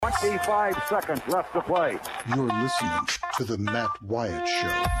25 seconds left to play. You're listening to the Matt Wyatt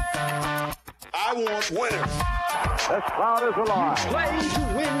Show. I want winners. This crowd is alive. Play to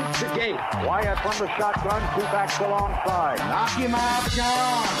win the game. Wyatt from the shotgun, 2 backs alongside. Knock him out,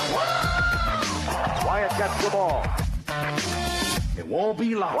 John. Wyatt gets the ball. It won't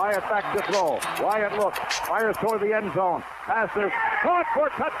be long. Wyatt back to throw. Wyatt looks, fires toward the end zone. Passes, caught for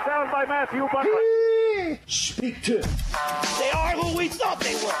touchdown by Matthew Butler. Speak to. They are who we thought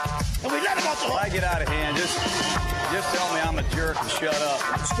they were. And we let them off the hook. I get out of hand, just tell me I'm a jerk and shut up.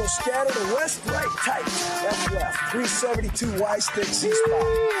 Let's go scatter the west, right, tight. Left, left. 372 Y stick, C-spot.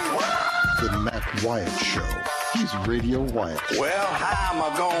 The Matt Wyatt Show. He's Radio Wyatt. Well, how am I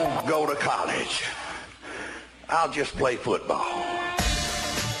going to go to college? I'll just play football.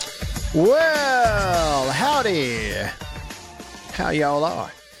 Well, howdy. How y'all are?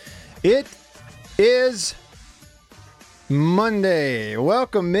 It is Monday.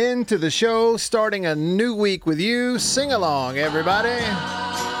 Welcome into the show, starting a new week with you. Sing along, everybody.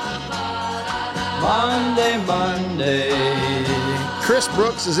 Monday, Monday. Chris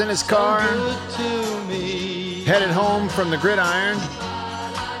Brooks is in his car, headed home from the gridiron.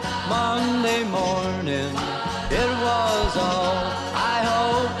 Monday morning, it was all I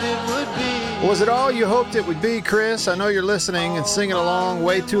hoped it would be. Was it all you hoped it would be, Chris? I know you're listening and singing along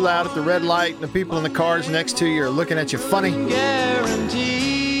way too loud at the red light, and the people in the cars next to you are looking at you funny.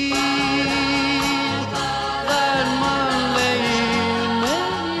 Guaranteed that Monday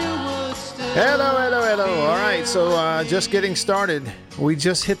evening you would still. Hello. All right, so just getting started. We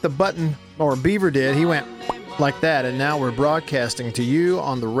just hit the button, or Beaver did. He went like that, and now we're broadcasting to you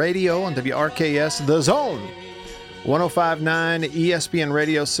on the radio on WRKS, The Zone, 105.9 ESPN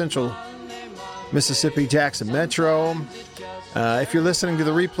Radio Central, Mississippi, Jackson Metro. If you're listening to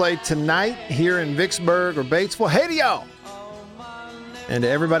the replay tonight here in Vicksburg or Batesville, hey to y'all! And to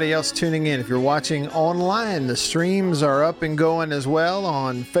everybody else tuning in, if you're watching online, the streams are up and going as well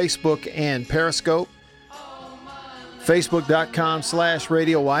on Facebook and Periscope.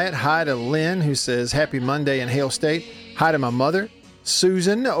 Facebook.com/Radio Wyatt. Hi to Lynn, who says Happy Monday in Hale State. Hi to my mother,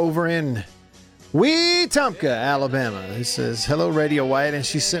 Susan, over in Wetumpka, Alabama, who says hello, Radio Wyatt, and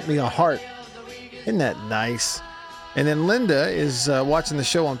she sent me a heart. Isn't that nice? And then Linda is watching the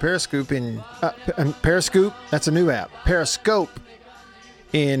show on Periscope Periscope. That's a new app. Periscope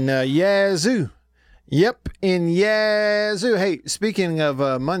in Yazoo. Yep, in Yazoo. Hey, speaking of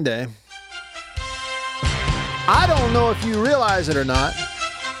Monday, I don't know if you realize it or not,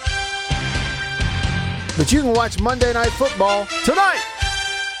 but you can watch Monday Night Football tonight.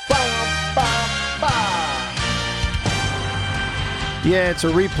 Yeah, it's a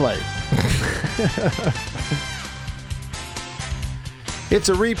replay. It's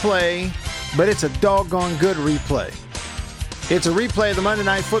a replay, but it's a doggone good replay. It's a replay of the Monday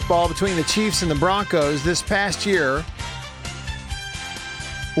Night Football between the Chiefs and the Broncos this past year,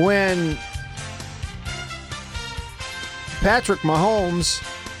 when Patrick Mahomes,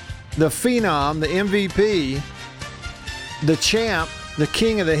 the phenom, the MVP, the champ, the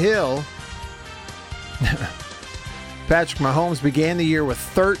king of the hill, Patrick Mahomes began the year with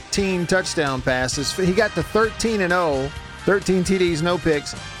 13 touchdown passes. He got to 13-0, 13 TDs, no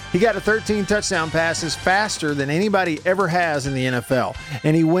picks. He got to 13 touchdown passes faster than anybody ever has in the NFL.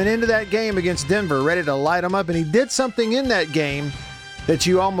 And he went into that game against Denver ready to light them up, and he did something in that game that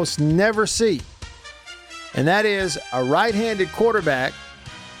you almost never see. And that is a right-handed quarterback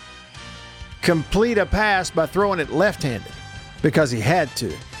complete a pass by throwing it left-handed because he had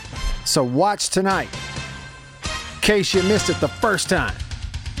to. So watch tonight, in case you missed it the first time.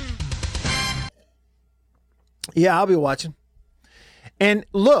 Yeah, I'll be watching. And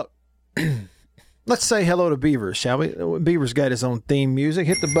look, let's say hello to Beaver, shall we? Beaver's got his own theme music.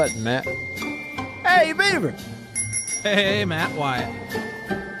 Hit the button, Matt. Hey, Beaver. Hey, Matt Wyatt.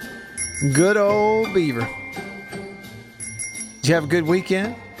 Good old Beaver. Did you have a good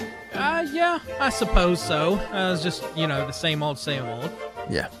weekend? Yeah, I suppose so. It was just, the same old, same old.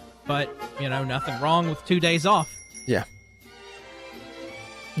 Yeah. But, nothing wrong with 2 days off. Yeah.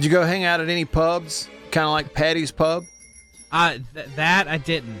 Did you go hang out at any pubs? Kind of like Patty's Pub? That I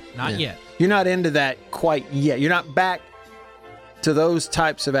didn't. Not yet. You're not into that quite yet. You're not back to those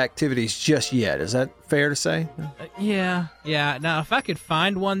types of activities just yet. Is that fair to say? Yeah. Now, if I could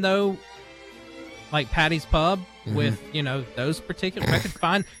find one, though, like Patty's Pub with, those particular, if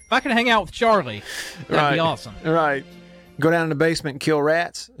I could hang out with Charlie, that'd be awesome. Right. Go down in the basement and kill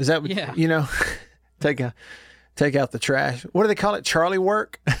rats? Is that what, take out the trash. What do they call it? Charlie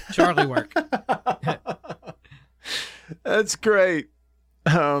work? Charlie work. That's great.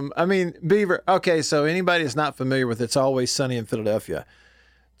 Beaver. Okay, so anybody that's not familiar with It's Always Sunny in Philadelphia,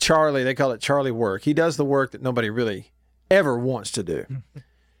 Charlie, they call it Charlie work. He does the work that nobody really ever wants to do.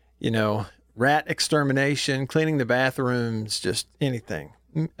 Rat extermination, cleaning the bathrooms, just anything.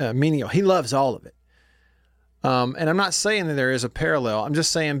 Menial. He loves all of it. And I'm not saying that there is a parallel. I'm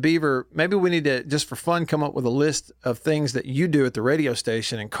just saying, Beaver, maybe we need to, just for fun, come up with a list of things that you do at the radio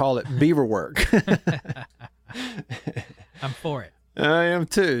station and call it Beaver work. I'm for it. I am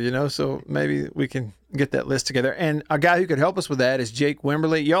too, so maybe we can get that list together. And a guy who could help us with that is Jake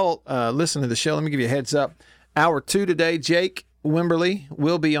Wimberly. Y'all listen to the show. Let me give you a heads up. Hour 2 today, Jake Wimberly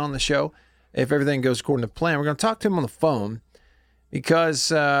will be on the show if everything goes according to plan. We're going to talk to him on the phone because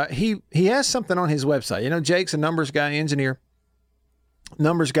he has something on his website. Jake's a numbers guy, engineer,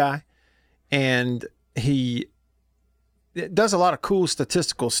 numbers guy, and he does a lot of cool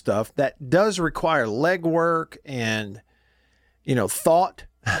statistical stuff that does require legwork and thought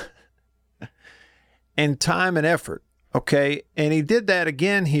and time and effort. Okay. And he did that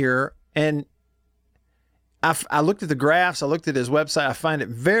again here. And I looked at the graphs. I looked at his website. I find it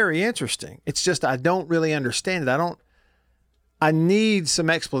very interesting. It's just, I don't really understand it. I need some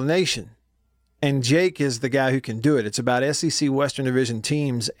explanation. And Jake is the guy who can do it. It's about SEC Western Division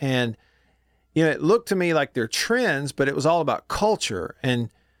teams. And, it looked to me like they're trends, but it was all about culture. And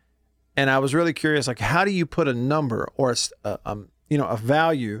I was really curious, like, how do you put a number or a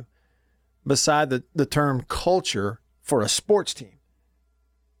value beside the term culture for a sports team?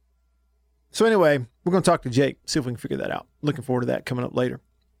 So anyway, we're going to talk to Jake, see if we can figure that out. Looking forward to that coming up later.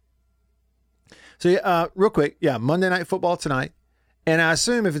 So real quick, Monday Night Football tonight. And I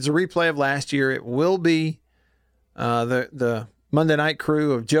assume if it's a replay of last year, it will be the Monday Night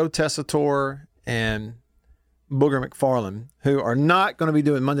crew of Joe Tessitore and Booger McFarland, who are not going to be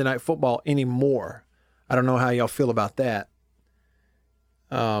doing Monday Night Football anymore. I don't know how y'all feel about that.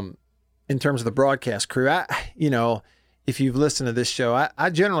 In terms of the broadcast crew, if you've listened to this show, I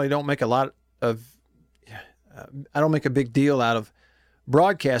generally don't make I don't make a big deal out of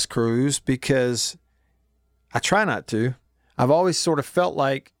broadcast crews because I try not to. I've always sort of felt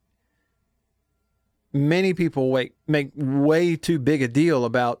like many people make way too big a deal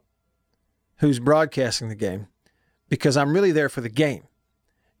about who's broadcasting the game because I'm really there for the game.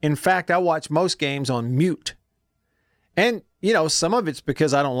 In fact, I watch most games on mute. And, some of it's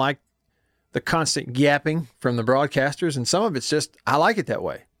because I don't like the constant yapping from the broadcasters, and some of it's just I like it that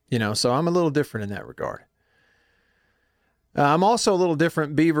way, so I'm a little different in that regard. I'm also a little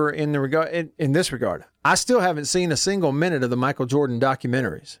different, Beaver, in this regard. I still haven't seen a single minute of the Michael Jordan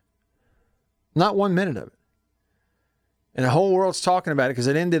documentaries. Not 1 minute of it. And the whole world's talking about it because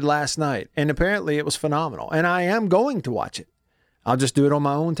it ended last night. And apparently it was phenomenal. And I am going to watch it. I'll just do it on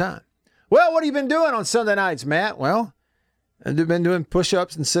my own time. Well, what have you been doing on Sunday nights, Matt? Well, I've been doing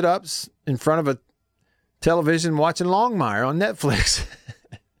push-ups and sit-ups in front of a television watching Longmire on Netflix.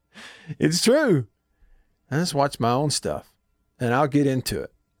 It's true. I just watch my own stuff. And I'll get into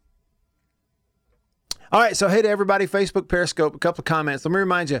it. All right, so hey to everybody, Facebook, Periscope, a couple of comments. Let me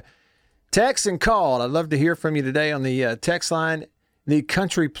remind you, text and call. I'd love to hear from you today on the text line, the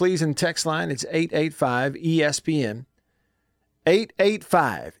country pleasing text line. It's 885-ESPN.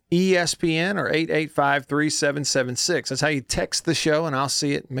 885-ESPN or 885-3776. That's how you text the show, and I'll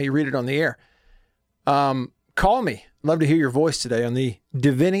see it, may read it on the air. Call me. Love to hear your voice today on the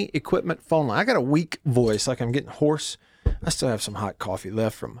Divinity Equipment phone line. I got a weak voice, like I'm getting hoarse. I still have some hot coffee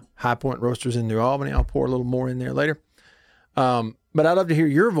left from High Point Roasters in New Albany. I'll pour a little more in there later. But I'd love to hear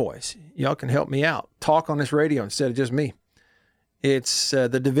your voice. Y'all can help me out. Talk on this radio instead of just me. It's the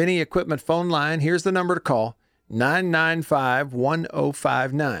Divinity Equipment phone line. Here's the number to call,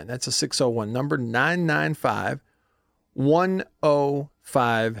 995-1059. That's a 601 number,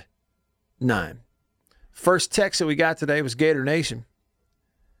 995-1059. First text that we got today was Gator Nation.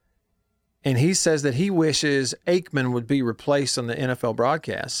 And he says that he wishes Aikman would be replaced on the NFL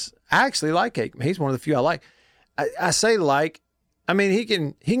broadcasts. I actually like Aikman. He's one of the few I like. I say like, I mean, he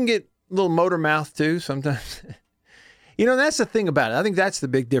can get a little motor mouth too sometimes. That's the thing about it. I think that's the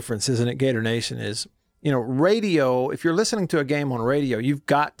big difference, isn't it, Gator Nation, is, radio, if you're listening to a game on radio, you've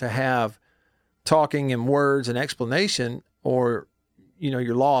got to have talking and words and explanation or,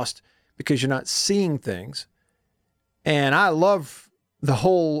 you're lost because you're not seeing things. And I love the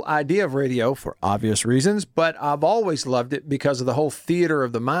whole idea of radio for obvious reasons, but I've always loved it because of the whole theater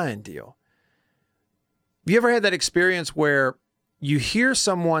of the mind deal. Have you ever had that experience where you hear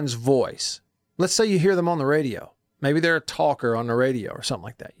someone's voice? Let's say you hear them on the radio. Maybe they're a talker on the radio or something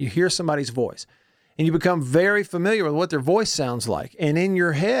like that. You hear somebody's voice and you become very familiar with what their voice sounds like. And in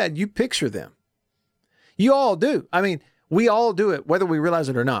your head, you picture them. You all do. I mean, we all do it, whether we realize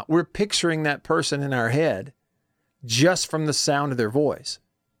it or not. We're picturing that person in our head just from the sound of their voice.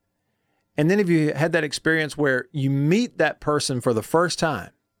 And then if you had that experience where you meet that person for the first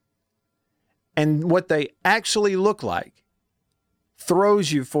time and what they actually look like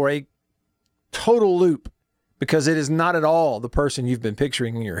throws you for a total loop because it is not at all the person you've been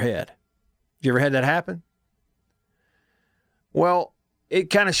picturing in your head. You ever had that happen? Well, it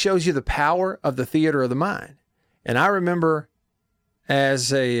kind of shows you the power of the theater of the mind. And I remember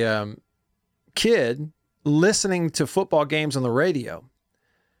as a kid listening to football games on the radio.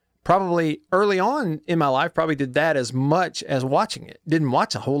 Probably early on in my life, probably did that as much as watching it. Didn't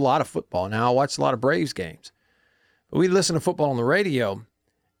watch a whole lot of football. Now I watch a lot of Braves games. But we listen to football on the radio,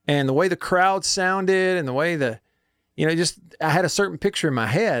 and the way the crowd sounded and the way I had a certain picture in my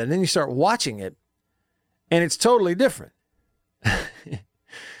head, and then you start watching it, and it's totally different.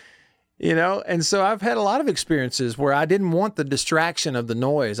 And so I've had a lot of experiences where I didn't want the distraction of the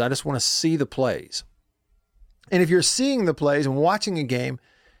noise. I just want to see the plays. And if you're seeing the plays and watching a game,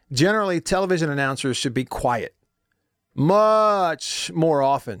 generally, television announcers should be quiet much more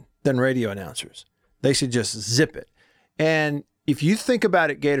often than radio announcers. They should just zip it. And if you think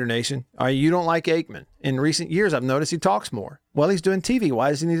about it, Gator Nation, you don't like Aikman. In recent years, I've noticed he talks more. Well, he's doing TV. Why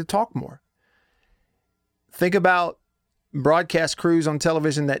does he need to talk more? Think about broadcast crews on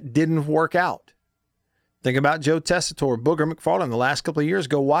television that didn't work out. Think about Joe Tessitore, Booger McFarland the last couple of years.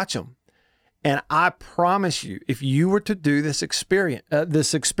 Go watch them. And I promise you, if you were to do this experiment,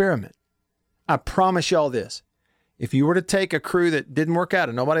 I promise y'all this. If you were to take a crew that didn't work out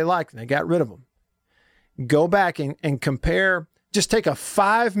and nobody liked and they got rid of them, go back and compare, just take a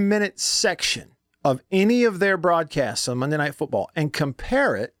 5-minute section of any of their broadcasts on Monday Night Football and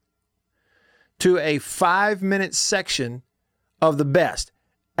compare it to a 5-minute section of the best,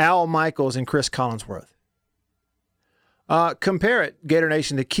 Al Michaels and Chris Collinsworth. Compare it, Gator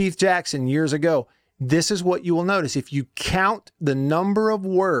Nation, to Keith Jackson years ago. This is what you will notice. If you count the number of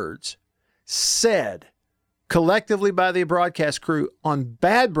words said collectively by the broadcast crew on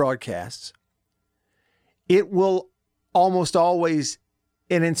bad broadcasts, it will almost always,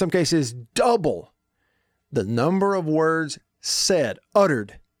 and in some cases, double the number of words said,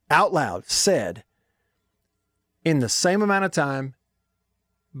 uttered, out loud, said, in the same amount of time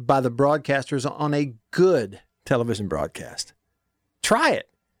by the broadcasters on a good television broadcast. Try it.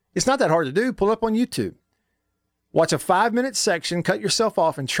 It's not that hard to do. Pull it up on YouTube. Watch a 5-minute section, cut yourself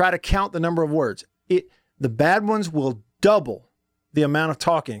off, and try to count the number of words. The bad ones will double the amount of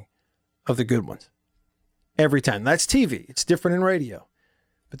talking of the good ones every time. That's TV. It's different in radio,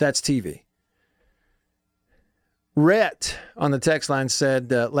 but that's TV. Rhett on the text line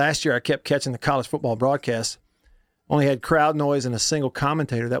said, last year I kept catching the college football broadcast. Only had crowd noise and a single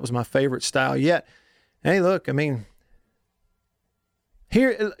commentator. That was my favorite style yet. Hey, look, I mean,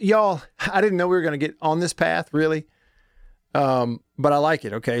 here, y'all, I didn't know we were going to get on this path, really, but I like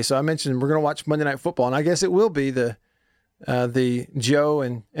it, okay? So I mentioned we're going to watch Monday Night Football, and I guess it will be the Joe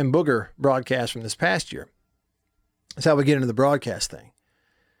and Booger broadcast from this past year. That's how we get into the broadcast thing.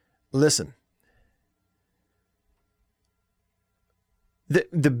 Listen,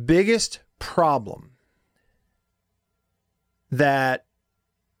 the biggest problem that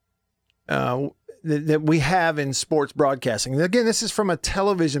we have in sports broadcasting. Again, this is from a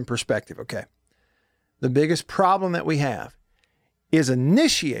television perspective, okay? The biggest problem that we have is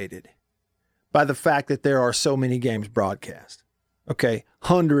initiated by the fact that there are so many games broadcast, okay?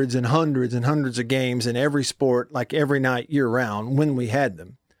 Hundreds and hundreds and hundreds of games in every sport, like every night year-round when we had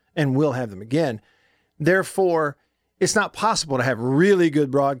them, and we'll have them again. Therefore, it's not possible to have really good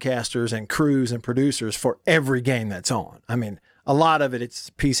broadcasters and crews and producers for every game that's on. I mean, a lot of it, it's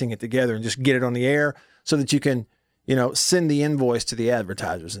piecing it together and just get it on the air so that you can, send the invoice to the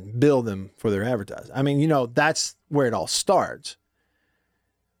advertisers and bill them for their advertising. I mean, that's where it all starts.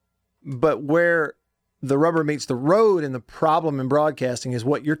 But where the rubber meets the road and the problem in broadcasting is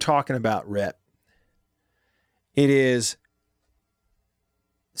what you're talking about, Rhett. It is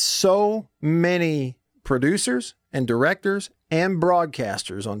so many producers and directors and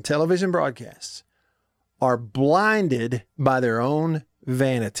broadcasters on television broadcasts are blinded by their own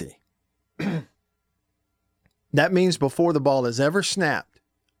vanity. That means before the ball is ever snapped,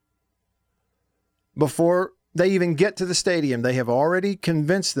 before they even get to the stadium, they have already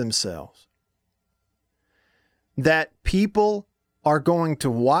convinced themselves that people are going to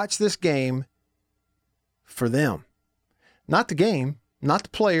watch this game for them. Not the game, not the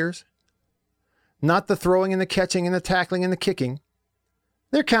players, not the throwing and the catching and the tackling and the kicking.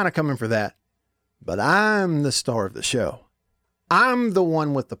 They're kind of coming for that. But I'm the star of the show. I'm the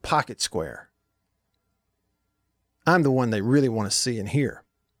one with the pocket square. I'm the one they really want to see and hear.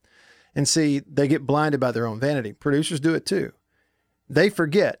 And see, they get blinded by their own vanity. Producers do it too. They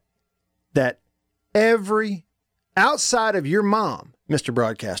forget that outside of your mom, Mr.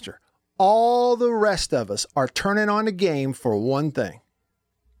 Broadcaster, all the rest of us are turning on the game for one thing.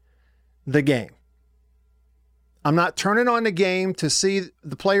 The game. I'm not turning on the game to see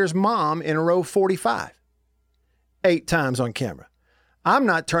the player's mom in row 45 8 times on camera. I'm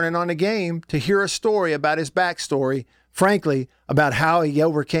not turning on the game to hear a story about his backstory, frankly, about how he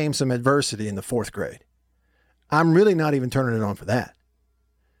overcame some adversity in the 4th grade. I'm really not even turning it on for that.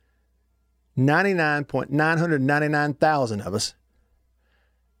 99,999,000 of us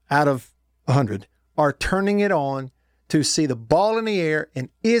out of 100 are turning it on to see the ball in the air and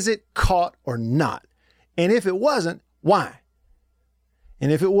is it caught or not? And if it wasn't, why?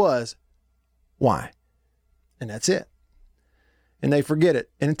 And if it was, why? And that's it. And they forget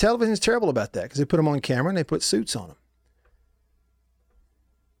it. And television's terrible about that because they put them on camera and they put suits on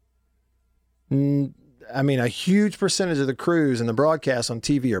them. I mean, a huge percentage of the crews and the broadcasts on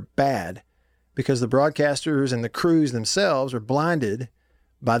TV are bad because the broadcasters and the crews themselves are blinded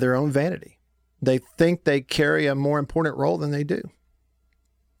by their own vanity. They think they carry a more important role than they do.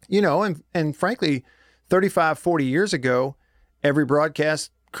 You know, and frankly, 35, 40 years ago, every broadcast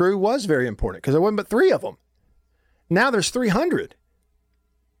crew was very important because there wasn't but 3 of them. Now there's 300.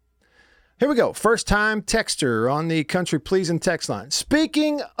 Here we go. First time texter on the Country Pleasin' text line.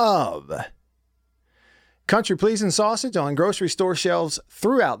 Speaking of Country Pleasin' sausage on grocery store shelves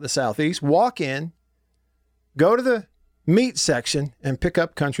throughout the Southeast, walk in, go to the meat section, and pick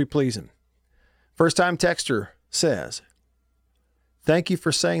up Country Pleasin'. First time texter says, thank you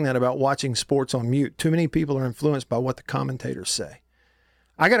for saying that about watching sports on mute. Too many people are influenced by what the commentators say.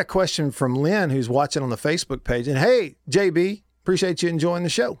 I got a question from Lynn, who's watching on the Facebook page. And hey, JB, appreciate you enjoying the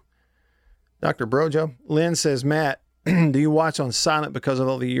show. Dr. Brojo. Lynn says, Matt, do you watch on silent because of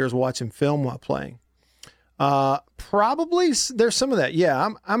all the years watching film while playing? Probably there's some of that. Yeah,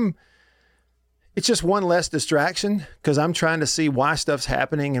 it's just one less distraction because I'm trying to see why stuff's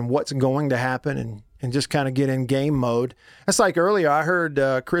happening and what's going to happen and just kind of get in game mode. That's like earlier, I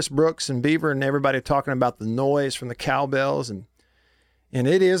heard Chris Brooks and Beaver and everybody talking about the noise from the cowbells and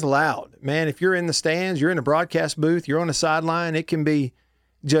it is loud. Man, if you're in the stands, you're in the broadcast booth, you're on the sideline, it can be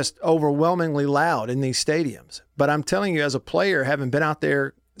just overwhelmingly loud in these stadiums. But I'm telling you, as a player, having been out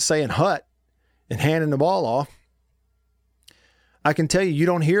there saying hut and handing the ball off, I can tell you, you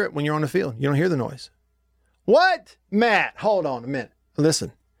don't hear it when you're on the field. You don't hear the noise. What? Matt, hold on a minute.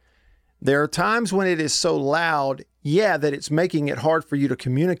 Listen, there are times when it is so loud, that it's making it hard for you to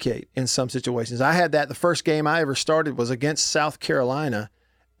communicate in some situations. I had that. The first game I ever started was against South Carolina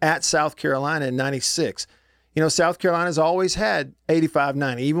at South Carolina in 96. You know, South Carolina's always had 85,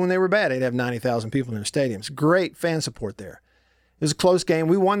 90. Even when they were bad, they'd have 90,000 people in their stadiums. Great fan support there. It was a close game.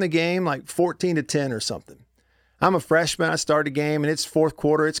 We won the game like 14-10 or something. I'm a freshman. I started the game, and it's 4th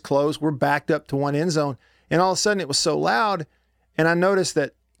quarter. It's close. We're backed up to one end zone. And all of a sudden, it was so loud, and I noticed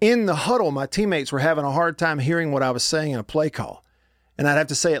that in the huddle, my teammates were having a hard time hearing what I was saying in a play call. And I'd have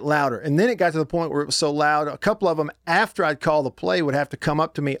to say it louder. And then it got to the point where it was so loud, a couple of them, after I'd call the play, would have to come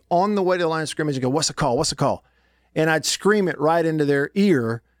up to me on the way to the line of scrimmage and go, what's the call? What's the call? And I'd scream it right into their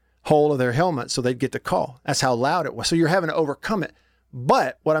ear hole of their helmet so they'd get the call. That's how loud it was. So you're having to overcome it.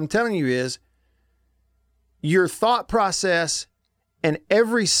 But what I'm telling you is your thought process and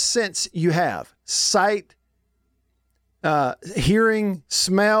every sense you have, sight, hearing,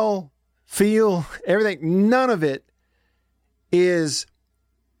 smell, feel, everything, none of it is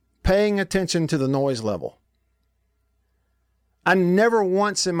paying attention to the noise level. I never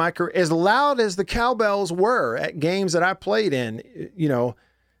once in my career, as loud as the cowbells were at games that I played in,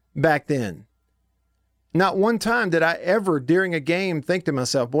 back then, not one time did I ever during a game think to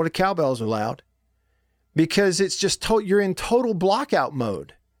myself, boy, the cowbells are loud. Because it's just you're in total blockout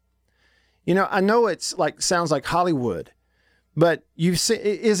mode. You know, I know it's sounds like Hollywood, but was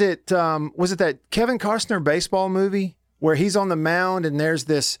it that Kevin Costner baseball movie where he's on the mound and there's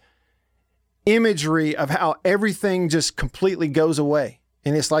this imagery of how everything just completely goes away.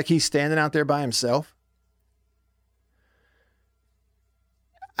 And it's like he's standing out there by himself.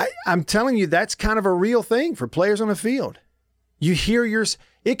 I'm telling you, that's kind of a real thing for players on the field. You hear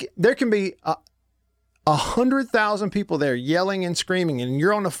there can be 100,000 people there yelling and screaming, and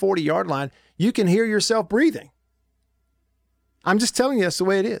you're on the 40-yard line. You can hear yourself breathing. I'm just telling you, that's the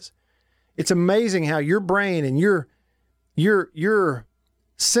way it is. It's amazing how your brain and your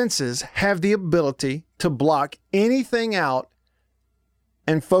senses have the ability to block anything out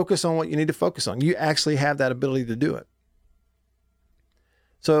and focus on what you need to focus on. You actually have that ability to do it.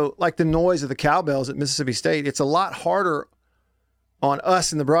 So like the noise of the cowbells at Mississippi State, it's a lot harder on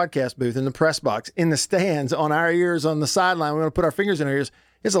us in the broadcast booth, in the press box, in the stands, on our ears, on the sideline. We want to put our fingers in our ears.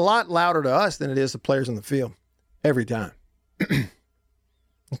 It's a lot louder to us than it is the players on the field every time.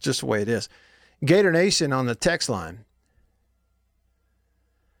 It's just the way it is. Gator Nation on the text line.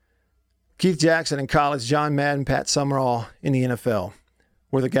 Keith Jackson in college, John Madden, Pat Summerall in the NFL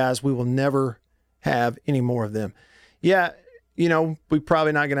were the guys we will never have any more of them. Yeah, we're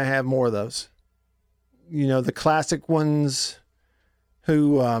probably not going to have more of those. The classic ones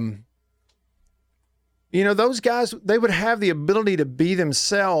who, those guys, they would have the ability to be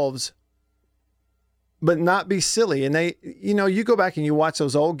themselves, but not be silly. And they, you go back and you watch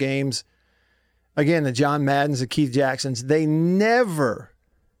those old games, again, the John Maddens, the Keith Jacksons, they never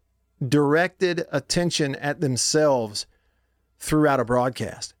directed attention at themselves throughout a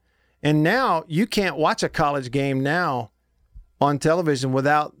broadcast. And now you can't watch a college game now on television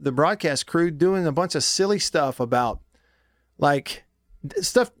without the broadcast crew doing a bunch of silly stuff about like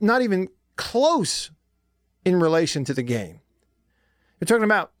stuff not even close in relation to the game. You're talking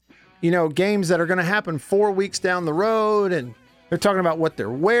about, games that are going to happen 4 weeks down the road, and they're talking about what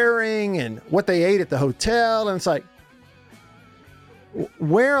they're wearing and what they ate at the hotel. And it's like,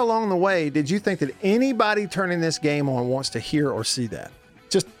 where along the way did you think that anybody turning this game on wants to hear or see that?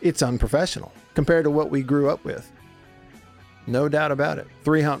 It's unprofessional compared to what we grew up with. No doubt about it.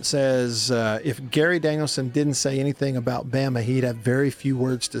 3 Hump says, if Gary Danielson didn't say anything about Bama, he'd have very few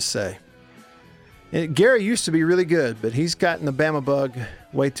words to say. Gary used to be really good, but he's gotten the Bama bug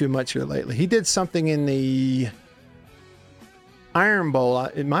way too much here lately. He did something in the Iron Bowl.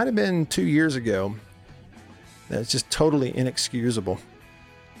 It might have been 2 years ago. That's just totally inexcusable.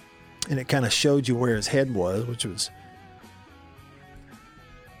 And it kind of showed you where his head was, which was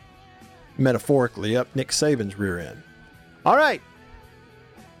metaphorically up Nick Saban's rear end. All right.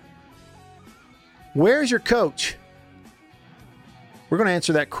 Where's your coach? We're going to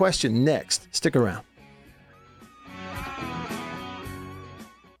answer that question next. Stick around.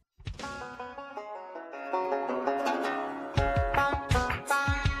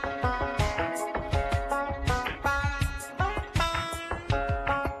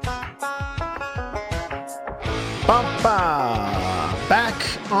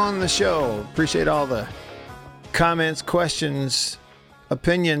 Back on the show. Appreciate all the comments, questions,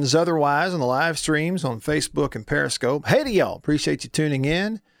 opinions, otherwise on the live streams on Facebook and Periscope. Hey to y'all. Appreciate you tuning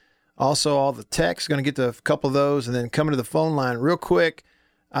in. Also, all the texts. Going to get to a couple of those and then coming to the phone line real quick.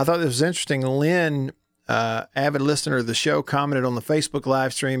 I thought this was interesting. Lynn, avid listener of the show, commented on the Facebook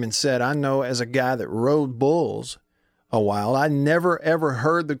live stream and said, I know as a guy that rode bulls a while, I never ever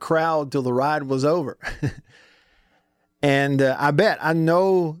heard the crowd till the ride was over. And I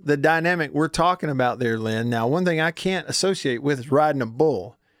know the dynamic we're talking about there, Lynn. Now, one thing I can't associate with is riding a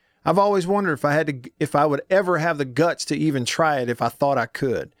bull. I've always wondered if I would ever have the guts to even try it if I thought I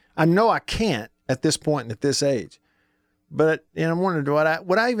could. I know I can't at this point and at this age. But I'm wondering,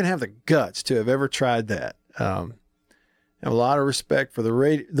 would I even have the guts to have ever tried that? I have a lot of respect for the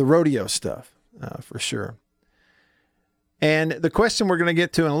rodeo stuff, for sure. And the question we're going to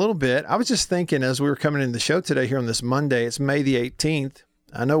get to in a little bit, I was just thinking as we were coming into the show today here on this Monday, it's May the 18th.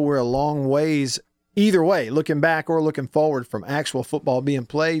 I know we're a long ways either way, looking back or looking forward from actual football being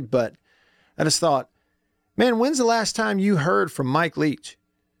played, but I just thought, man, when's the last time you heard from Mike Leach?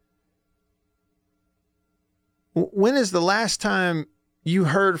 When is the last time you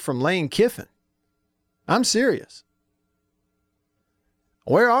heard from Lane Kiffin? I'm serious.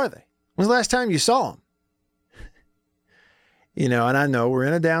 Where are they? When's the last time you saw them? And I know we're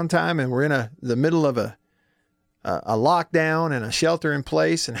in a downtime and we're in the middle of a lockdown and a shelter in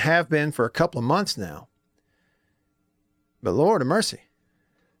place and have been for a couple of months now. But Lord of mercy.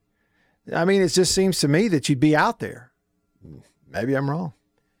 I mean, it just seems to me that you'd be out there. Maybe I'm wrong.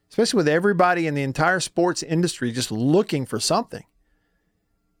 Especially with everybody in the entire sports industry just looking for something.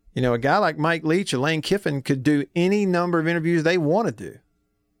 A guy like Mike Leach or Lane Kiffin could do any number of interviews they want to do.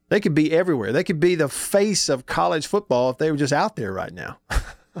 They could be everywhere. They could be the face of college football if they were just out there right now.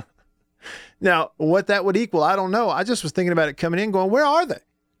 Now, what that would equal, I don't know. I just was thinking about it coming in going, where are they?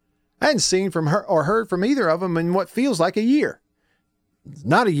 I hadn't seen from her or heard from either of them in what feels like a year. It's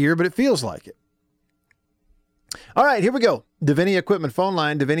not a year, but it feels like it. All right, here we go. Davini Equipment phone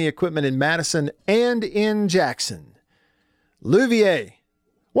line. Davini Equipment in Madison and in Jackson. Louvier,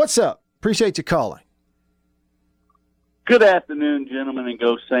 what's up? Appreciate you calling. Good afternoon, gentlemen, and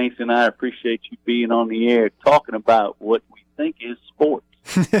Go Saints, and I appreciate you being on the air talking about what we think is sports.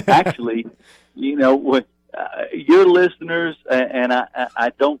 Actually, what your listeners, and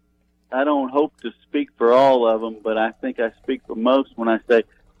I don't hope to speak for all of them, but I think I speak for most when I say,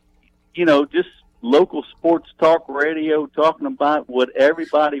 just local sports talk radio talking about what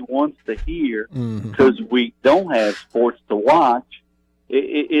everybody wants to hear because we don't have sports to watch.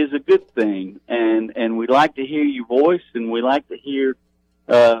 is a good thing, and we like to hear your voice, and we like to hear,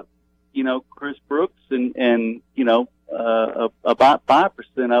 Chris Brooks, and about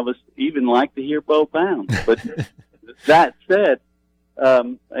 5% of us even like to hear Bo Bounds. But that said,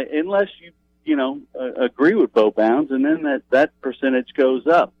 unless you agree with Bo Bounds, and then that percentage goes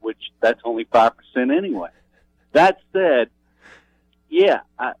up, which that's only 5% anyway. That said,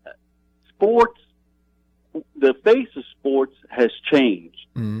 sports, the face of sports has changed,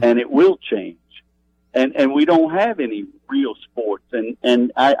 and it will change. And we don't have any real sports.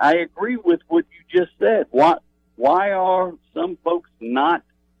 And I agree with what you just said. Why are some folks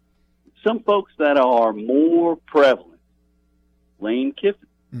that are more prevalent? Lane Kiffin.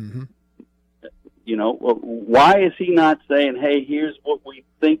 Mm-hmm. Why is he not saying, hey, here's what we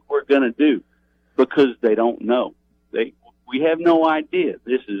think we're going to do? Because they don't know. We have no idea.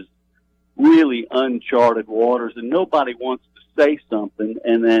 This is really uncharted waters, and nobody wants to say something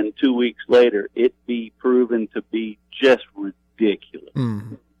and then 2 weeks later it be proven to be just ridiculous.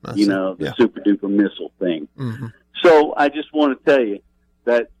 The super duper missile thing. Mm-hmm. So I just want to tell you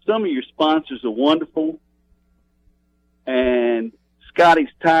that some of your sponsors are wonderful, and Scotty's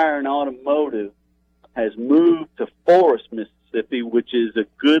Tire and Automotive has moved to Forest, Mississippi, which is a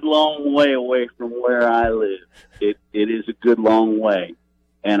good long way away from where I live. It is a good long way.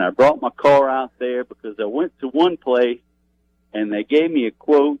 And I brought my car out there because I went to one place and they gave me a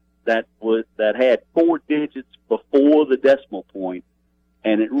quote that had 4 digits before the decimal point,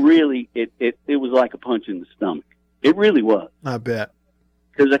 and it really it was like a punch in the stomach. It really was. I bet.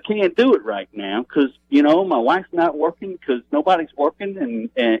 Because I can't do it right now because my wife's not working because nobody's working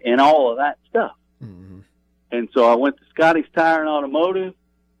and all of that stuff. Mm-hmm. And so I went to Scotty's Tire and Automotive,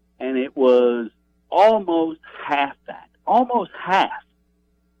 and it was almost half that, almost half.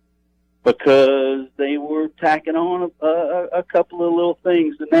 Because they were tacking on a couple of little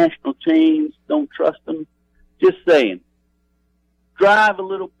things. The national chains, don't trust them. Just saying. Drive a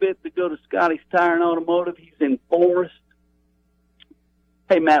little bit to go to Scotty's Tire and Automotive. He's in Forest.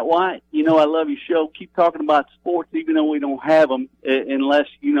 Hey, Matt Wyatt, I love your show. Keep talking about sports, even though we don't have them, unless,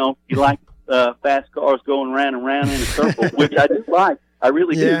 you like fast cars going round and round in a circle, which I do like. I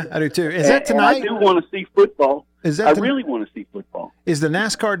really do. Yeah, I do too. Is that tonight? And I do want to see football. I really want to see football. Is the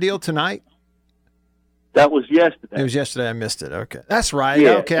NASCAR deal tonight? That was yesterday. It was yesterday. I missed it. Okay. That's right.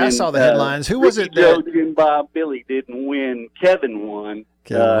 Yeah, okay, I saw the headlines. Who was it? Joe, Jim, Bob, Billy didn't win. Kevin won.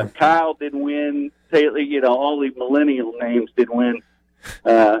 Kyle didn't win. Taylor, all the millennial names didn't win.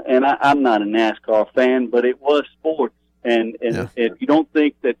 And I'm not a NASCAR fan, but it was sports. And if you don't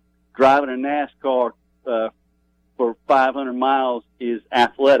think that driving a NASCAR for 500 miles is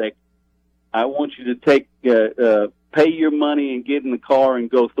athletic, I want you to pay your money and get in the car and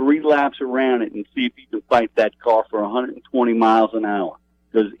go 3 laps around it and see if you can fight that car for 120 miles an hour,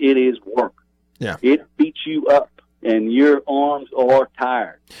 because it is work. Yeah. It beats you up, and your arms are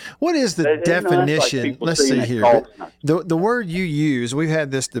tired. What is the definition? Like let's see here. The word you use, we've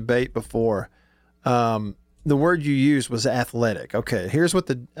had this debate before. The word you used was athletic. Okay, here's what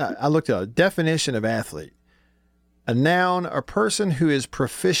I looked at. A definition of athlete. A noun, a person who is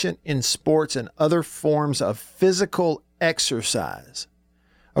proficient in sports and other forms of physical exercise.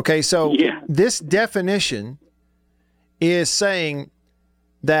 Okay, so this definition is saying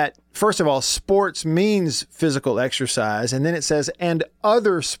that, first of all, sports means physical exercise, and then it says, and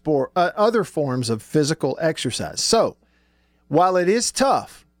other forms of physical exercise. So, while it is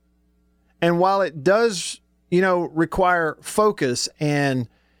tough, and while it does, require focus and,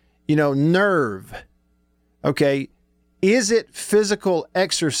 nerve, okay, is it physical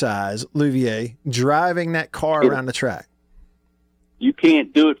exercise, Louvier, driving that car around the track? You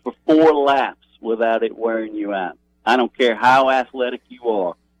can't do it for 4 laps without it wearing you out. I don't care how athletic you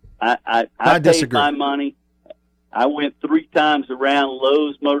are. I paid my money. I went 3 times around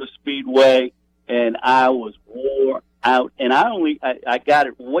Lowe's Motor Speedway, and I was wore out. And I got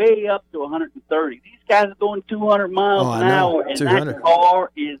it way up to 130. These guys are going 200 miles an hour, and 200. That car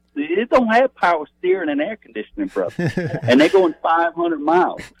it don't have power steering and air conditioning, brother. And they're going 500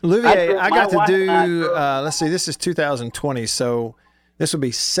 miles. Olivier, I got to do, let's see, this is 2020, so this would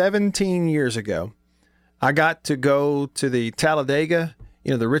be 17 years ago. I got to go to the Talladega,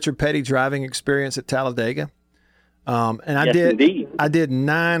 the Richard Petty driving experience at Talladega. And I did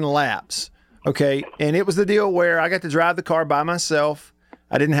 9 laps. Okay. And it was the deal where I got to drive the car by myself.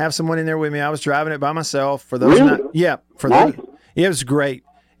 I didn't have someone in there with me. I was driving it by myself. For those, really? Those, it was great.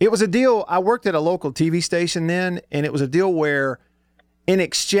 It was a deal. I worked at a local TV station then, and it was a deal where, in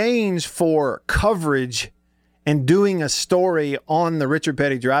exchange for coverage and doing a story on the Richard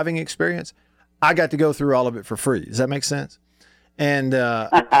Petty driving experience, I got to go through all of it for free. Does that make sense? And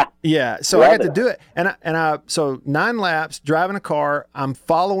yeah, so I got to do it. So 9 laps, driving a car. I'm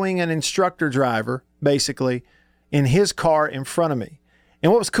following an instructor driver, basically, in his car in front of me.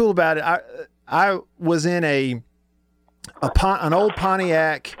 And what was cool about it, I was in an old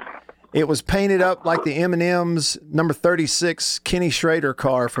Pontiac. It was painted up like the M&M's number 36 Kenny Schrader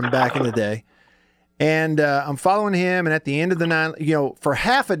car from back in the day. And I'm following him, and at the end of the 9, for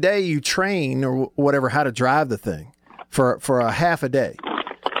half a day you train or whatever how to drive the thing for a half a day.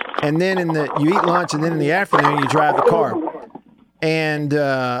 And then you eat lunch, and then in the afternoon you drive the car. And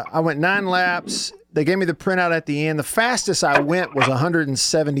I went 9 laps. They gave me the printout at the end. The fastest I went was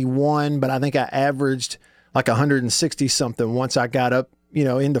 171, but I think I averaged like 160 something once I got up,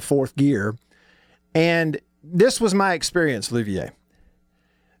 into 4th gear. And this was my experience, Olivier.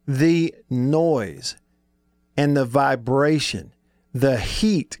 The noise and the vibration, the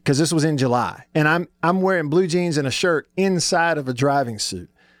heat, because this was in July, and I'm wearing blue jeans and a shirt inside of a driving suit.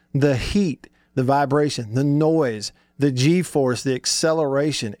 The heat, the vibration, the noise, the G-force, the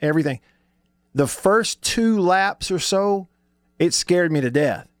acceleration, everything. The first 2 laps or so, it scared me to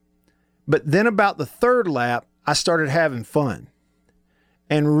death. But then about the 3rd lap, I started having fun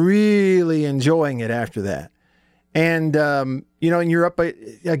and really enjoying it after that. And, and you're up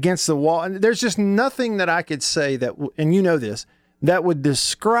against the wall. And there's just nothing that I could say that, and you know this, that would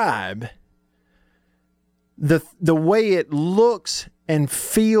describe the way it looks and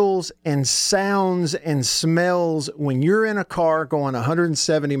feels and sounds and smells when you're in a car going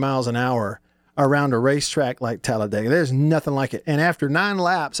 170 miles an hour around a racetrack like Talladega. There's nothing like it. And after 9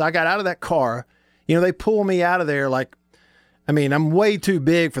 laps, I got out of that car. They pull me out of there I'm way too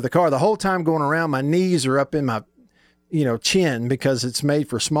big for the car. The whole time going around, my knees are up in my, chin because it's made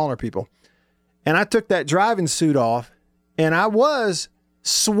for smaller people. And I took that driving suit off, and I was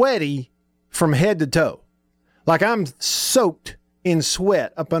sweaty from head to toe. Like I'm soaked in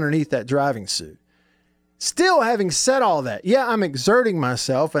sweat up underneath that driving suit. Still, having said all that, yeah, I'm exerting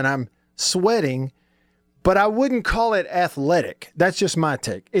myself and I'm sweating, but I wouldn't call it athletic. That's just my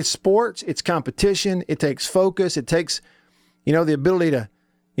take. It's sports, it's competition, it takes focus, it takes, the ability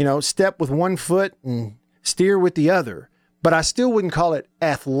to, step with one foot and steer with the other. But I still wouldn't call it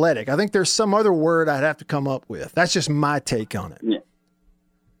athletic. I think there's some other word I'd have to come up with. That's just my take on it. Yeah.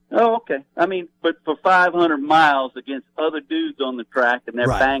 Oh, okay. But for 500 miles against other dudes on the track, and they're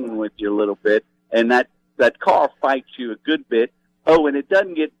banging with you a little bit, and that car fights you a good bit. Oh, and it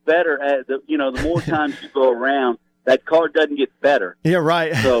doesn't get better as the more times you go around, that car doesn't get better. Yeah,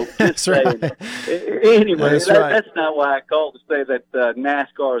 right. So just saying. Right. Anyway, that's not why I called to say that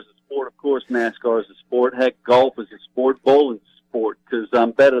NASCAR is a sport. Of course, NASCAR is a sport. Heck, golf is a sport. Bowling's a sport because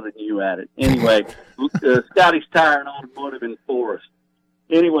I'm better than you at it. Anyway, Scotty's Tire and Automotive in Forest.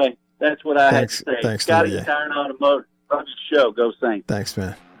 Anyway, that's what I had to say. Thanks, Scotty's Olivier. Tire and Automotive. Love your show. Go Saints. Thanks,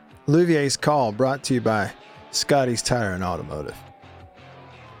 man. Olivier's call brought to you by Scotty's Tire and Automotive.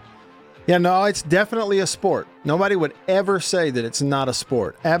 Yeah, no, it's definitely a sport. Nobody would ever say that it's not a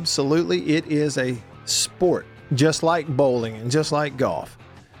sport. Absolutely, it is a sport, just like bowling and just like golf.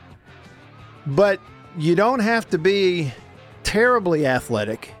 But you don't have to be terribly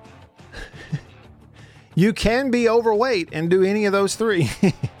athletic. You can be overweight and do any of those 3.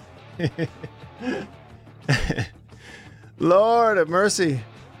 Lord have mercy.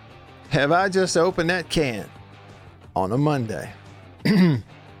 Have I just opened that can on a Monday?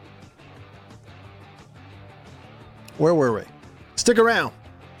 Where were we? Stick around.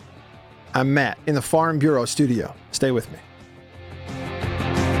 I'm Matt in the Farm Bureau studio. Stay with me.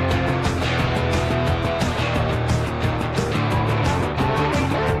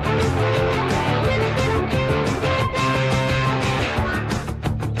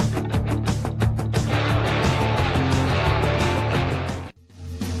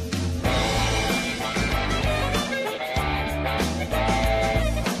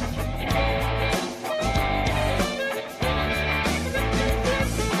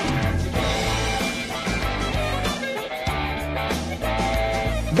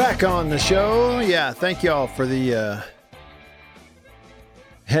 Back on the show. Yeah, thank y'all for the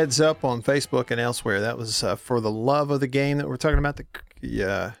heads up on Facebook and elsewhere. That was for the love of the game that we're talking about,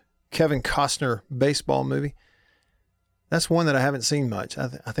 the Kevin Costner baseball movie. That's one that I haven't seen much. I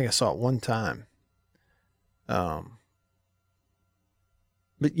think I saw it one time. But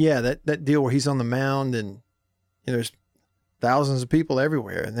yeah, that deal where he's on the mound and there's thousands of people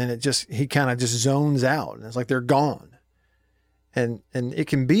everywhere, and then he kind of just zones out, and it's like they're gone. And it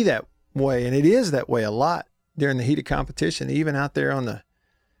can be that way, and it is that way a lot during the heat of competition, even out there on the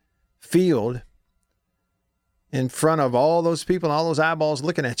field in front of all those people and all those eyeballs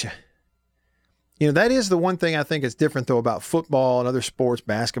looking at you. that is the one thing I think is different, though, about football and other sports,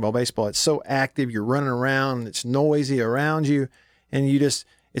 basketball, baseball. It's so active. You're running around. It's noisy around you. And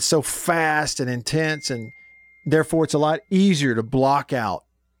it's so fast and intense. And therefore, it's a lot easier to block out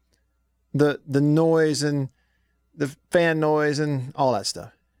the noise and the fan noise and all that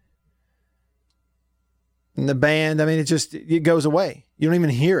stuff. And the band, I mean, it goes away. You don't even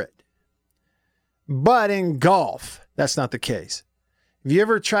hear it. But in golf, that's not the case. Have you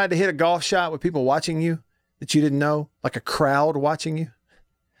ever tried to hit a golf shot with people watching you that you didn't know, like a crowd watching you?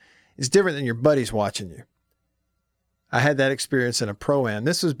 It's different than your buddies watching you. I had that experience in a Pro-Am.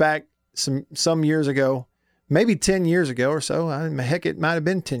 This was back some years ago, maybe 10 years ago or so. Heck, it might have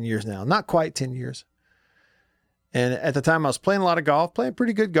been 10 years now. Not quite 10 years. And at the time, I was playing a lot of golf, playing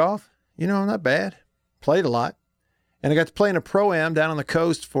pretty good golf. Not bad. Played a lot. And I got to play in a Pro-Am down on the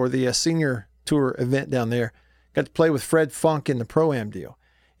coast for the senior tour event down there. Got to play with Fred Funk in the Pro-Am deal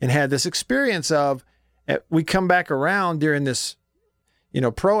and had this experience of we come back around during this,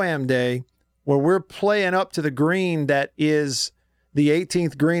 Pro-Am day where we're playing up to the green that is the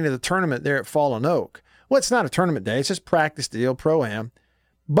 18th green of the tournament there at Fallen Oak. Well, it's not a tournament day. It's just practice deal, Pro-Am.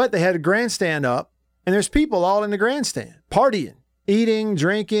 But they had a grandstand up and there's people all in the grandstand partying, eating,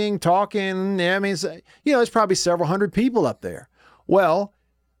 drinking, talking. I mean, it's probably several hundred people up there. Well,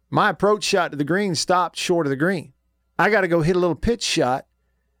 my approach shot to the green stopped short of the green. I got to go hit a little pitch shot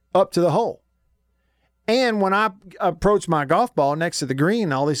up to the hole. And when I approached my golf ball next to the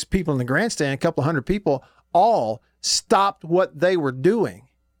green, all these people in the grandstand, a couple of hundred people, all stopped what they were doing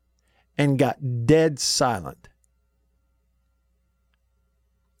and got dead silent.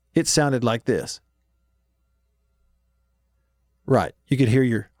 It sounded like this. Right. You could hear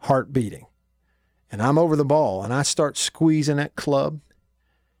your heart beating. And I'm over the ball and I start squeezing that club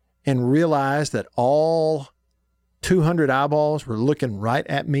and realize that all 200 eyeballs were looking right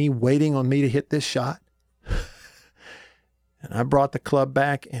at me, waiting on me to hit this shot. And I brought the club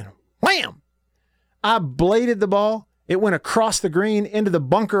back and wham! I bladed the ball. It went across the green into the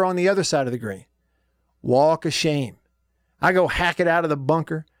bunker on the other side of the green. Walk of shame. I go hack it out of the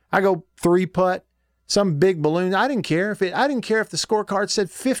bunker. I go 3-putt, some big balloon. I didn't care if the scorecard said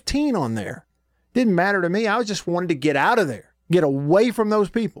 15 on there. Didn't matter to me. I just wanted to get out of there. Get away from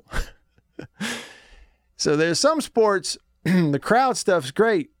those people. So there's some sports, the crowd stuff's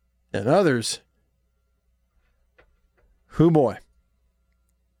great, and others, hoo boy,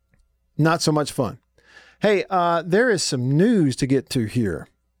 not so much fun. Hey, there is some news to get to here.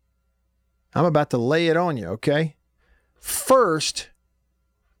 I'm about to lay it on you, okay? First,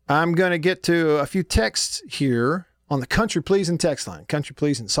 I'm going to get to a few texts here on the Country Pleasin' text line, Country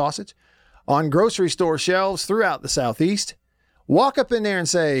Pleasin' Sausage, on grocery store shelves throughout the Southeast. Walk up in there and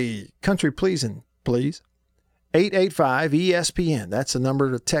say, Country Pleasin', please. 885-ESPN. That's the number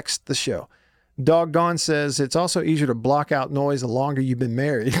to text the show. Doggone says it's also easier to block out noise the longer you've been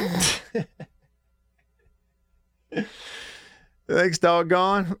married. Thanks,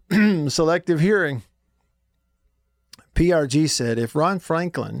 Doggone. Selective hearing. PRG said if Ron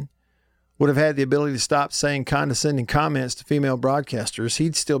Franklin would have had the ability to stop saying condescending comments to female broadcasters,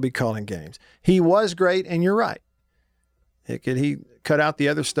 he'd still be calling games. He was great, and you're right. Could he cut out the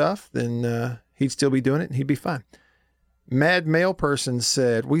other stuff, then he'd still be doing it, and he'd be fine. Mad Male Person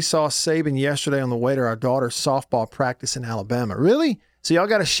said, we saw Saban yesterday on the way to our daughter's softball practice in Alabama. Really? So y'all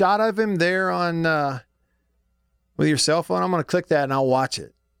got a shot of him there on with your cell phone? I'm going to click that, and I'll watch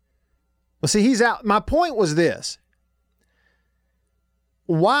it. Well, see, he's out. My point was this.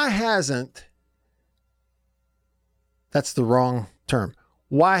 Why hasn't, that's the wrong term,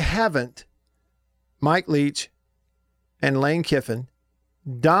 why haven't Mike Leach and Lane Kiffin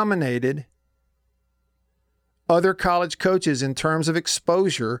dominated other college coaches in terms of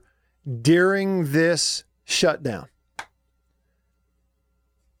exposure during this shutdown?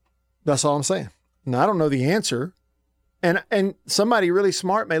 That's all I'm saying. Now, I don't know the answer. And somebody really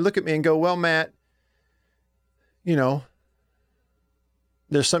smart may look at me and go, well, Matt, there's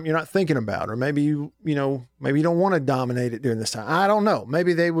something you're not thinking about, or maybe maybe you don't want to dominate it during this time. I don't know.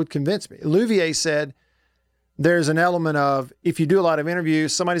 Maybe they would convince me. Louvier said there's an element of, if you do a lot of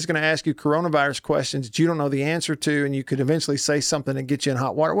interviews, somebody's going to ask you coronavirus questions that you don't know the answer to, and you could eventually say something and get you in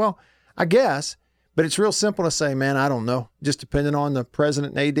hot water. Well, I guess, but it's real simple to say, man, I don't know. Just depending on the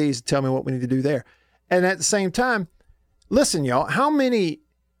president and ADs to tell me what we need to do there. And at the same time, listen, y'all,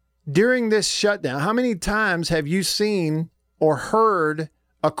 during this shutdown, how many times have you seen or heard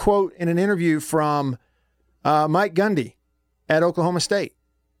a quote in an interview from Mike Gundy at Oklahoma State?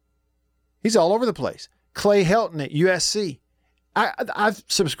 He's all over the place. Clay Helton at USC. I've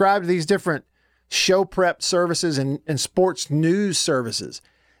subscribed to these different show prep services and sports news services.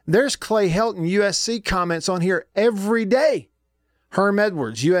 There's Clay Helton, USC comments on here every day. Herm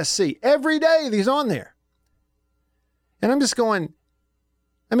Edwards, USC, every day he's on there. And I'm just going,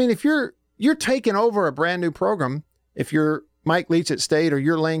 I mean, if you're taking over a brand new program, if you're Mike Leach at State or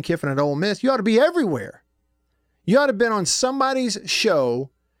you're Lane Kiffin at Ole Miss, you ought to be everywhere. You ought to have been on somebody's show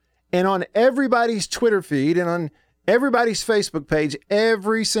and on everybody's Twitter feed and on everybody's Facebook page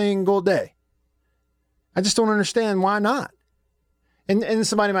every single day. I just don't understand why not. And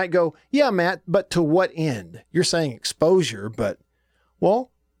somebody might go, yeah, Matt, but to what end? You're saying exposure, but,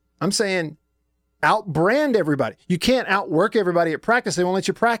 well, I'm saying outbrand everybody. You can't outwork everybody at practice. They won't let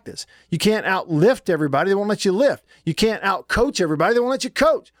you practice. You can't outlift everybody. They won't let you lift. You can't outcoach everybody. They won't let you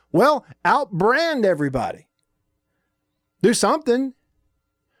coach. Well, outbrand everybody. Do something.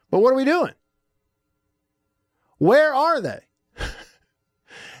 But what are we doing? Where are they?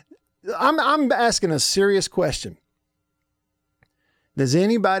 I'm asking a serious question. Does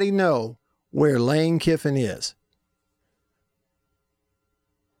anybody know where Lane Kiffin is?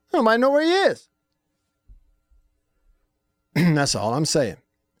 Nobody know where he is. That's all I'm saying.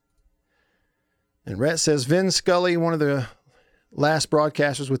 And Rhett says, Vin Scully, one of the last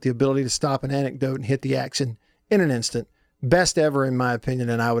broadcasters with the ability to stop an anecdote and hit the action in an instant. Best ever, in my opinion,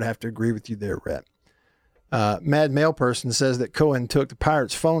 and I would have to agree with you there, Rhett. Mad Mail Person says that Cohen took the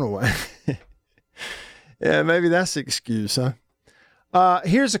Pirates' phone away. Yeah, maybe that's the excuse, huh?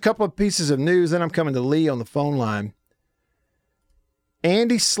 Here's a couple of pieces of news, then I'm coming to Lee on the phone line.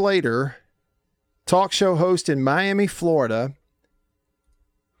 Andy Slater, talk show host in Miami, Florida,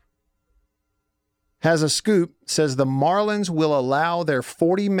 has a scoop, says the Marlins will allow their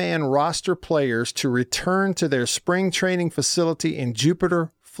 40-man roster players to return to their spring training facility in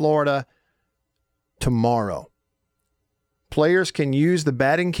Jupiter, Florida, tomorrow. Players can use the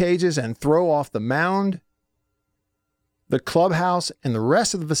batting cages and throw off the mound. The clubhouse and the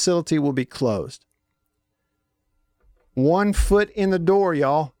rest of the facility will be closed. 1 foot in the door,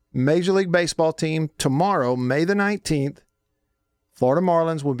 y'all. Major League Baseball team tomorrow, May the 19th. Florida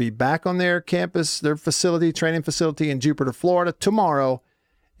Marlins will be back on their campus, their facility, training facility in Jupiter, Florida tomorrow,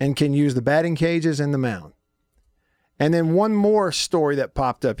 and can use the batting cages and the mound. And then one more story that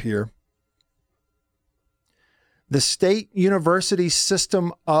popped up here. The State University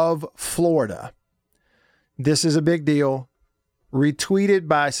System of Florida. This is a big deal. Retweeted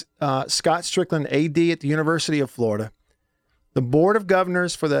by Scott Strickland, AD at the University of Florida. The Board of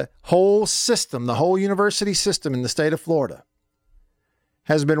Governors for the whole system, the whole university system in the state of Florida,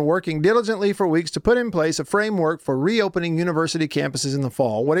 has been working diligently for weeks to put in place a framework for reopening university campuses in the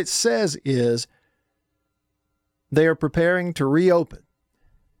fall. What it says is they are preparing to reopen.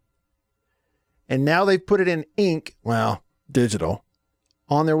 And now they've put it in ink, well, digital,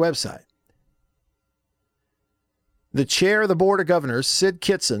 on their website. The chair of the Board of Governors, Sid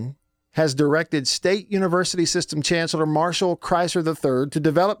Kitson, has directed State University System Chancellor Marshall Chrysler III to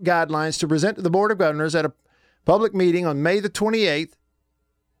develop guidelines to present to the Board of Governors at a public meeting on May the 28th.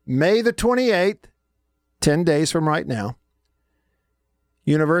 May the 28th, 10 days from right now.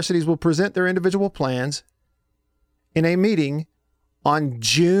 Universities will present their individual plans in a meeting on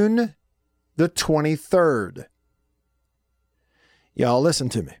June the 23rd. Y'all listen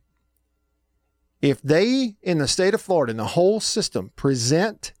to me. If they, in the state of Florida, in the whole system,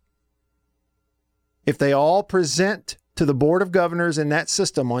 if they all present to the Board of Governors in that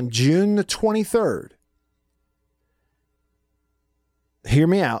system on June the 23rd, hear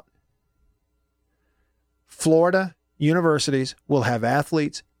me out, Florida universities will have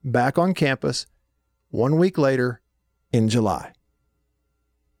athletes back on campus 1 week later in July.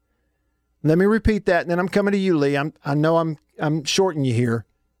 Let me repeat that, and then I'm coming to you, Lee. I know I'm shorting you here.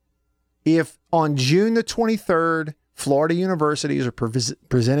 If on June the 23rd, Florida universities are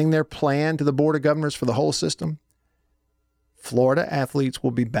presenting their plan to the Board of Governors for the whole system, Florida athletes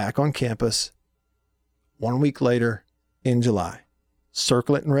will be back on campus 1 week later in July.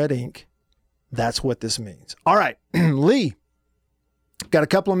 Circle it in red ink. That's what this means. All right, Lee, got a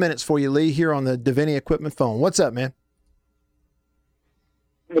couple of minutes for you, Lee, here on the Davini Equipment phone. What's up, man?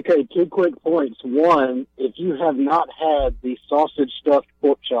 Okay, 2 quick points. One, if you have not had the sausage stuffed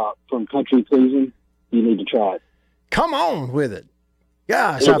pork chop from Country Pleasing, you need to try it. Come on with it.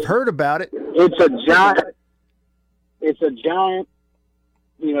 Gosh, I've heard about it. It's a giant,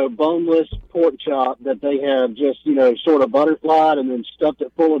 boneless pork chop that they have just, sort of butterflied and then stuffed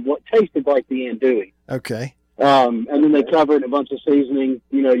it full of what tasted like the andouille. Okay. And then they cover it in a bunch of seasoning.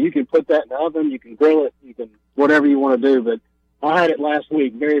 You can put that in the oven, you can grill it, you can whatever you want to do, but I had it last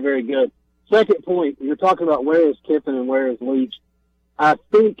week. Very, very good. Second point, you're talking about where is Kiffin and where is Leach. I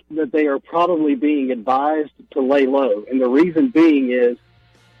think that they are probably being advised to lay low. And the reason being is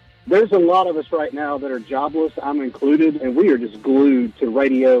there's a lot of us right now that are jobless, I'm included, and we are just glued to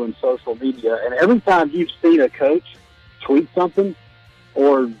radio and social media. And every time you've seen a coach tweet something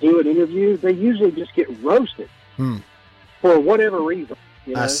or do an interview, they usually just get roasted for whatever reason.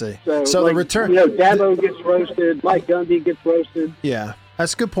 You know? I see. So the return, Dabo gets roasted, Mike Gundy gets roasted. Yeah,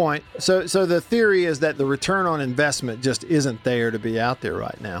 that's a good point. So the theory is that the return on investment just isn't there to be out there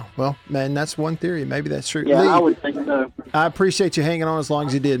right now. Well, man, that's one theory. Maybe that's true. Yeah, Lee, I would think so. I appreciate you hanging on as long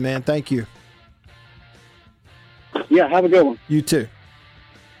as you did, man. Thank you. Yeah, have a good one. You too.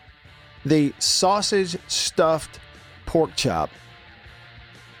 The sausage stuffed pork chop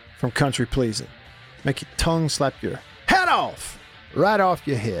from Country Pleasing. Make your tongue slap your head off. Right off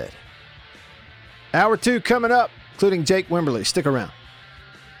your head. Hour 2 coming up, including Jake Wimberly. Stick around.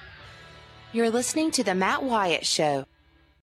 You're listening to The Matt Wyatt Show.